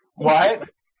 What?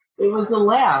 It was a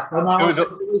laugh, and I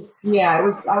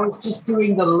was just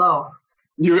doing the low.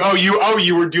 You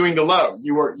were doing the low.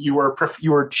 You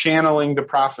were channeling the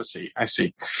prophecy. I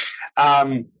see.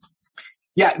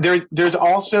 There's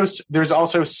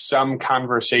also some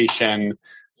conversation.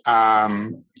 Hi,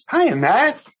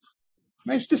 Annette.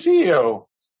 Nice to see you.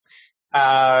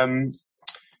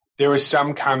 There was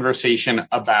some conversation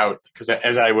about, because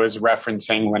as I was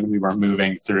referencing when we were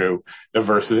moving through the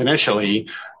verses initially,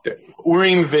 the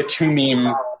Urim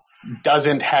v'Tumim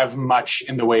doesn't have much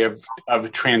in the way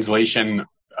of translation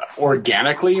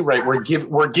organically, right?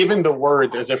 We're given the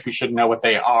words as if we should know what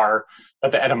they are,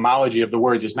 but the etymology of the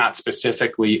words is not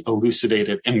specifically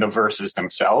elucidated in the verses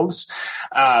themselves.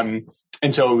 And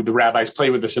so the rabbis play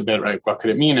with this a bit, right? What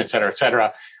could it mean, et cetera, et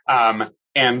cetera.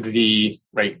 And you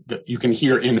can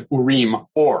hear in Urim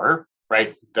or,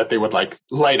 right, that they would like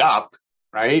light up,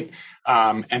 right?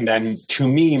 And then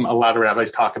Tumim, a lot of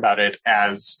rabbis talk about it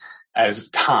as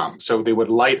Tam. So they would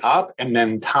light up and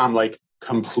then Tam like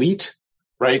complete,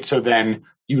 right? So then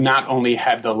you not only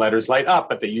had the letters light up,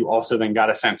 but that you also then got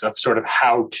a sense of sort of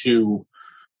how to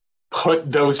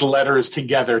put those letters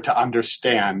together to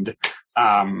understand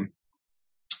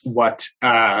what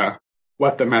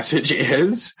the message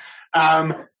is.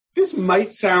 This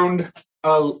might sound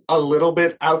a little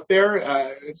bit out there.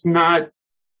 It's not,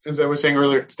 as I was saying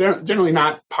earlier, it's generally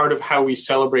not part of how we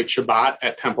celebrate Shabbat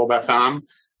at Temple Beth Am,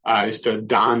 is to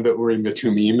don the Urim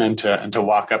v'Tumim and to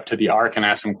walk up to the Ark and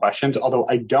ask some questions. Although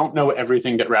I don't know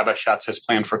everything that Rabbi Schatz has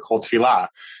planned for Kol Tfilah,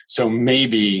 so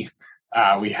maybe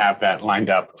we have that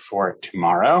lined up for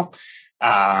tomorrow.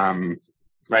 Right,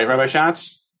 Rabbi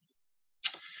Schatz?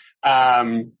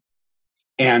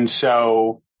 And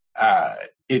so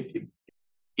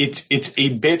it's a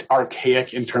bit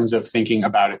archaic in terms of thinking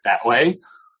about it that way.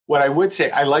 What I would say,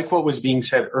 I like what was being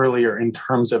said earlier in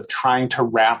terms of trying to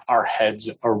wrap our heads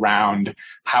around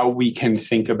how we can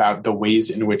think about the ways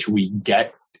in which we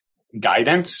get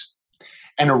guidance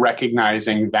and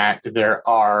recognizing that there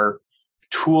are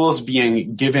tools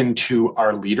being given to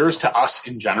our leaders, to us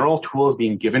in general, tools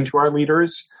being given to our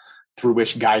leaders through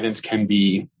which guidance can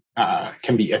be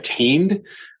attained.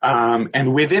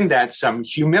 And within that, some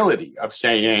humility of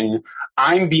saying,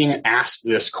 I'm being asked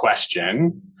this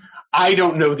question. I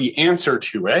don't know the answer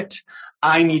to it.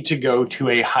 I need to go to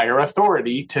a higher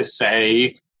authority to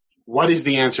say, what is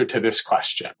the answer to this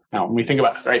question? Now, when we think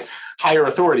about it, right, higher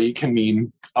authority can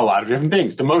mean a lot of different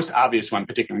things. The most obvious one,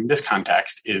 particularly in this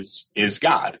context, is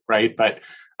God, right? But,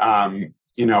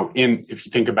 if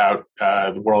you think about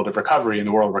the world of recovery, in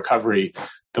the world of recovery,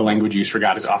 the language used for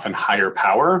God is often higher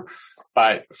power.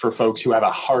 But for folks who have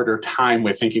a harder time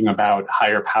with thinking about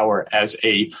higher power as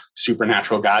a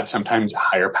supernatural God, sometimes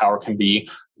higher power can be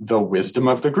the wisdom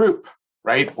of the group,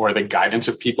 right? Or the guidance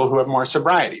of people who have more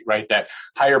sobriety, right? That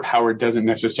higher power doesn't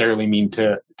necessarily need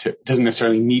to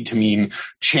mean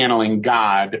channeling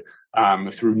God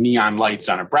through neon lights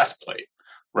on a breastplate,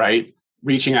 right?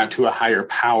 Reaching out to a higher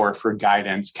power for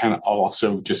guidance can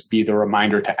also just be the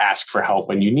reminder to ask for help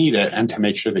when you need it and to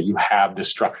make sure that you have the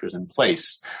structures in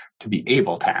place to be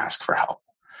able to ask for help.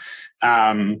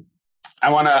 I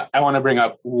want to bring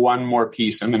up one more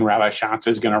piece, and then Rabbi Schatz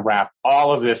is going to wrap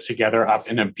all of this together up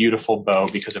in a beautiful bow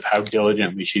because of how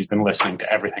diligently she's been listening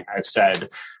to everything I've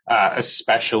said,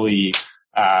 especially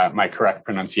my correct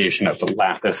pronunciation of the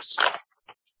lapis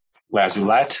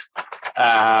lazulite.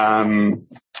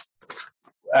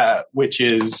 Which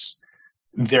is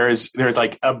there's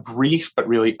like a brief but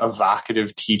really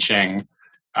evocative teaching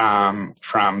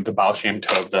from the Baal Shem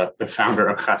Tov, the founder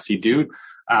of Chassidut,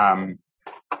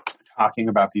 talking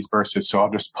about these verses. So I'll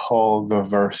just pull the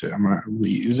verses. I'm going to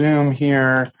re-zoom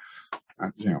here.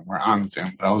 Not Zoom. We're on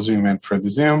Zoom, but I'll zoom in for the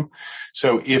Zoom.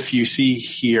 So if you see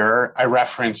here, I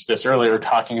referenced this earlier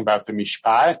talking about the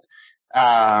Mishpat,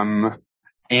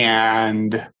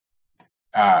 and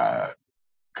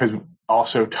because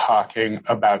also talking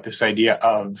about this idea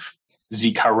of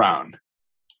zikaron,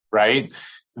 right?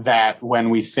 That when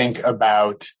we think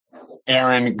about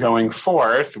Aaron going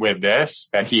forth with this,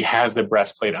 that he has the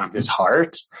breastplate on his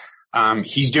heart,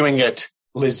 he's doing it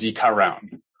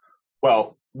lizikaron.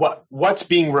 Well, what's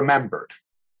being remembered,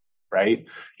 right?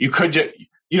 You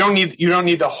don't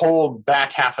need the whole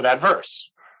back half of that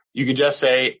verse. You could just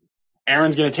say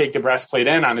Aaron's going to take the breastplate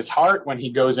in on his heart when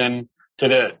he goes in to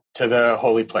the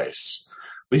holy place.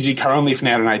 Lizikaron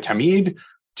lifnei Adonai tamid,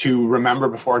 to remember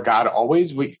before God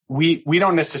always. We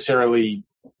don't necessarily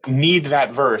need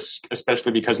that verse,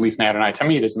 especially because lifnei Adonai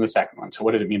tamid is in the second one. So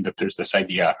what does it mean that there's this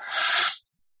idea,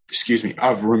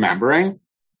 of remembering?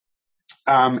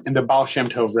 And the Baal Shem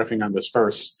Tov, riffing on this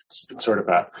verse, it's sort of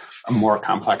a more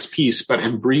complex piece, but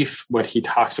in brief, what he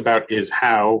talks about is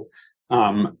how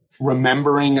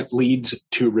remembering leads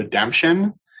to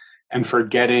redemption and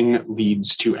forgetting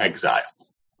leads to exile.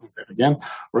 Okay, again,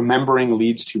 remembering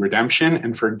leads to redemption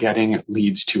and forgetting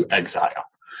leads to exile.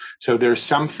 So there's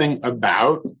something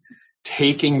about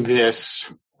taking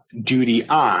this duty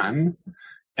on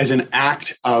as an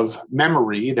act of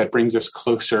memory that brings us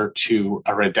closer to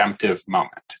a redemptive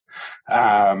moment.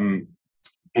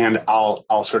 And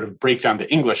I'll sort of break down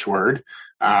the English word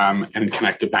and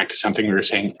connect it back to something we were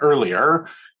saying earlier,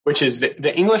 which is that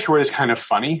the English word is kind of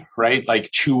funny, right?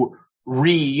 Like to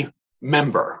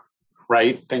remember,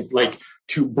 right? Think like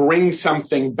to bring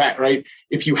something back, right?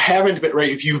 If you haven't been, right,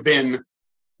 if you've been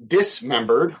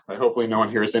dismembered, right? Hopefully no one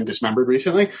here has been dismembered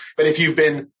recently, but if you've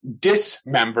been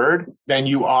dismembered, then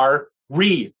you are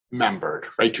remembered,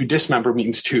 right? To dismember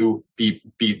means to be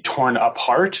torn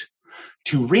apart.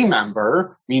 To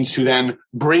remember means to then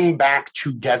bring back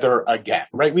together again,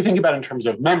 right? We think about it in terms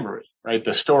of memory, right?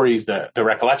 The stories, the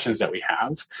recollections that we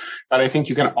have. But I think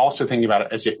you can also think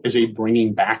about it as a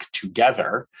bringing back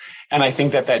together. And I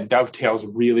think that dovetails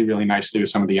really, really nicely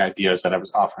with some of the ideas that I was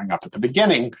offering up at the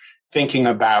beginning, thinking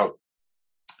about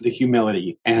the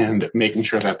humility and making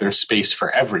sure that there's space for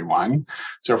everyone.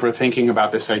 So if we're thinking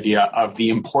about this idea of the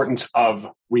importance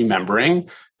of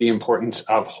remembering, the importance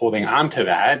of holding on to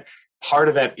that, part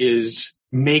of that is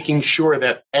making sure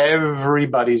that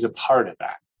everybody's a part of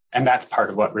that. And that's part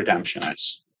of what redemption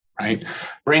is, right?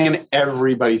 Bringing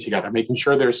everybody together, making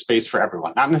sure there's space for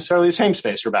everyone. Not necessarily the same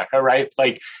space, Rebecca, right?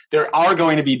 Like there are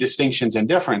going to be distinctions and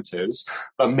differences,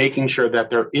 but making sure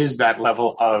that there is that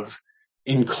level of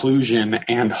inclusion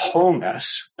and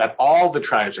wholeness, that all the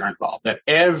tribes are involved, that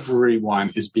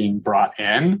everyone is being brought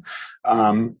in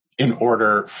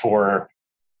order for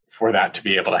that to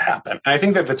be able to happen. And I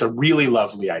think that that's a really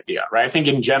lovely idea, right? I think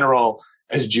in general,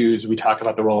 as Jews, we talk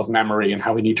about the role of memory and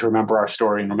how we need to remember our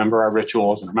story and remember our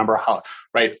rituals and remember how,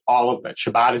 right? All of it.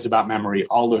 Shabbat is about memory.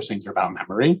 All those things are about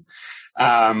memory.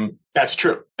 That's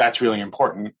true. That's really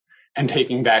important. And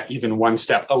taking that even one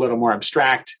step a little more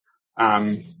abstract,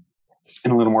 and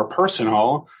a little more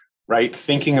personal, right?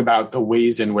 Thinking about the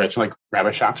ways in which, like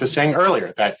Rabbi Schatz was saying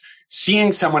earlier, that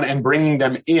seeing someone and bringing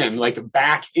them in, like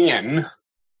back in,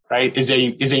 right, is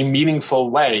a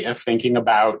meaningful way of thinking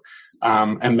about,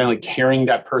 and then like carrying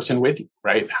that person with you,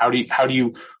 right? How do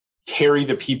you carry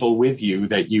the people with you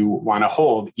that you want to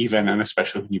hold, even and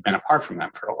especially when you've been apart from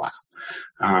them for a while?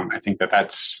 I think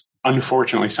that's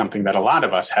unfortunately something that a lot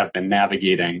of us have been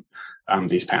navigating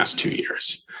these past 2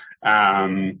 years.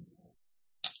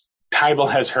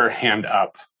 Tybal has her hand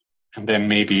up, and then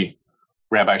maybe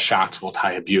Rabbi Schatz will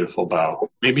tie a beautiful bow.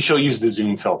 Maybe she'll use the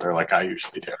Zoom filter like I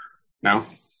usually do. No?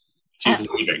 She's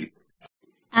leaving.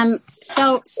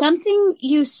 So something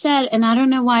you said, and I don't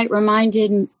know why it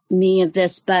reminded me of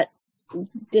this, but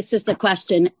this is the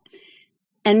question.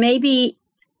 And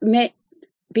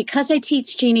because I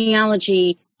teach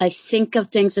genealogy, I think of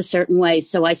things a certain way.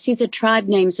 So I see the tribe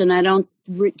names, and I don't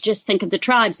just think of the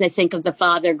tribes. I think of the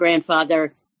father,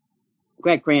 grandfather,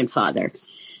 great-grandfather.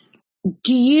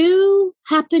 Do you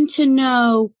happen to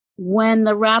know when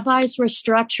the rabbis were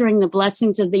structuring the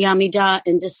blessings of the Amidah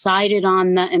and decided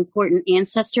on the important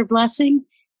ancestor blessing,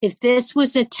 if this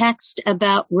was a text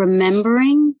about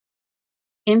remembering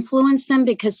influenced them?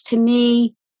 Because to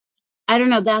me, I don't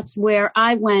know, that's where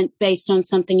I went based on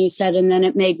something you said, and then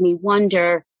it made me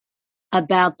wonder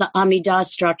about the Amidah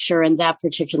structure and that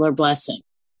particular blessing.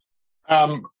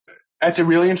 That's a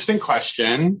really interesting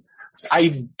question.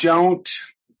 I don't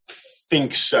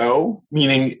think so,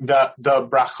 meaning the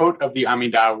brachot of the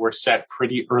Amidah were set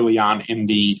pretty early on in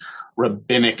the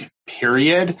rabbinic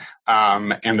period,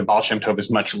 and the Baal Shem Tov is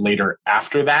much later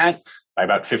after that, by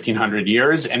about 1,500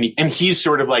 years, and he's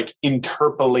sort of like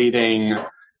interpolating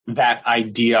that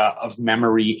idea of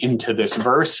memory into this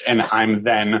verse, and I'm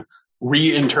then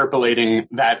reinterpolating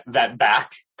that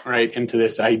back, right, into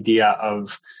this idea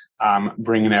of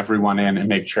bringing everyone in and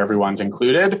make sure everyone's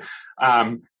included.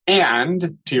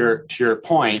 And to your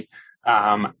point,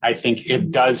 I think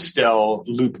it does still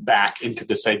loop back into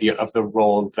this idea of the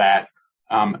role that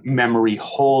memory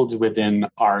holds within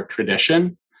our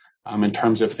tradition, in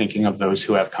terms of thinking of those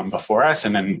who have come before us,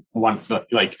 and then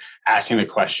asking the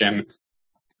question,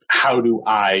 how do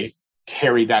I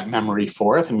carry that memory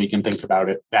forth? And we can think about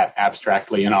it that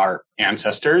abstractly in our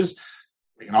ancestors.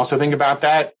 We can also think about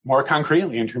that more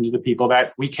concretely in terms of the people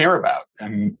that we care about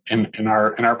and in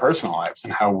our personal lives,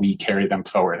 and how we carry them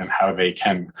forward, and how they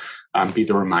can be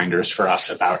the reminders for us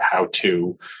about how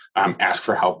to ask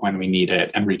for help when we need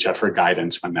it, and reach out for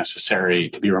guidance when necessary,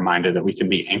 to be reminded that we can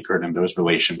be anchored in those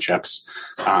relationships,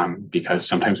 because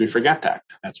sometimes we forget that.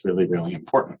 That's really, really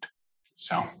important.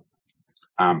 So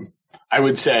I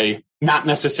would say not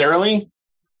necessarily,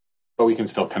 but we can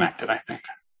still connect it, I think.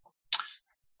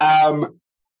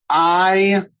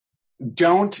 I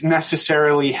don't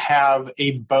necessarily have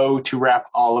a bow to wrap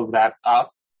all of that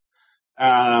up.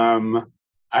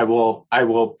 I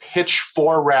will pitch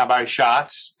 4 rabbi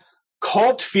shots.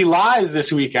 Kol Tfilah is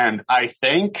this weekend, I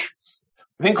think.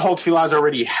 I think Kol Tfilah is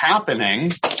already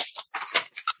happening.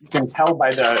 You can tell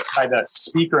by the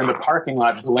speaker in the parking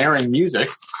lot blaring music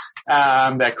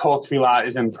that Kol Tfilah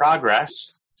is in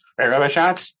progress. Right, Rabbi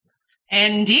Schatz?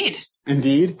 Indeed.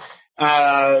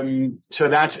 So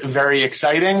that's very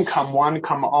exciting. Come one,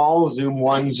 come all, Zoom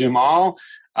one, Zoom all.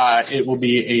 It will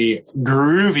be a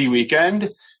groovy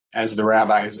weekend, as the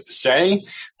rabbis say.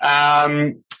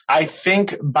 I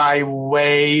think by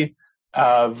way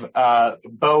of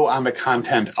bow on the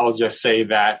content, I'll just say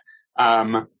that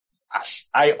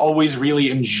I always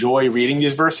really enjoy reading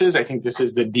these verses. I think this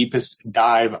is the deepest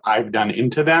dive I've done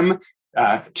into them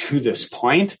to this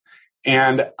point.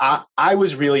 And I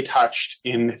was really touched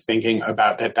in thinking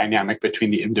about that dynamic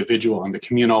between the individual and the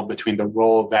communal, between the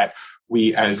role that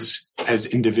we as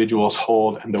individuals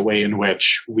hold and the way in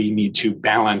which we need to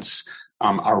balance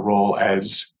our role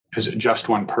as just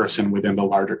one person within the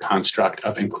larger construct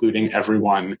of including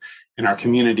everyone in our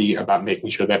community, about making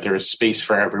sure that there is space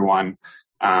for everyone.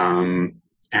 I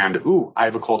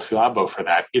have a Kol Tfilah bow for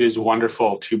that. It is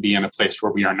wonderful to be in a place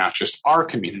where we are not just our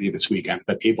community this weekend,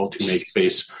 but able to make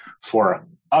space for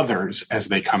others as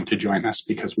they come to join us,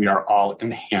 because we are all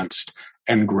enhanced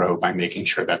and grow by making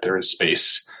sure that there is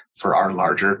space for our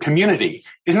larger community.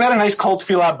 Isn't that a nice Kol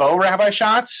Tfilah bow, Rabbi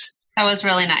Schatz? That was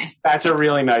really nice. That's a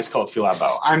really nice Kol Tfilah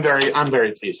bow. I'm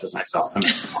very pleased with myself in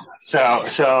this moment.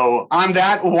 So on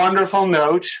that wonderful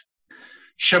note,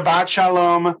 Shabbat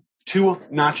Shalom to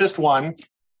not just one,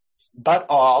 but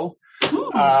all,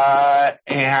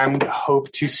 and hope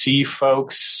to see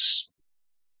folks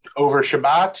over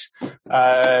Shabbat,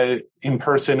 in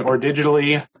person or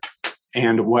digitally,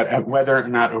 and whether or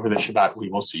not over the Shabbat, we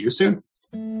will see you soon.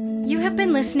 You have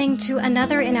been listening to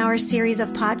another in our series of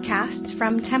podcasts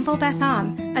from Temple Beth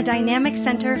Am, a dynamic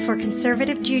center for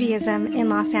conservative Judaism in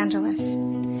Los Angeles.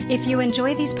 If you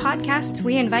enjoy these podcasts,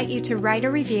 we invite you to write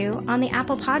a review on the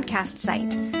Apple Podcast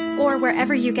site or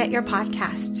wherever you get your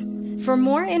podcasts. For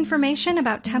more information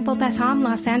about Temple Beth Am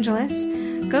Los Angeles,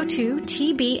 go to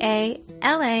tbala.org.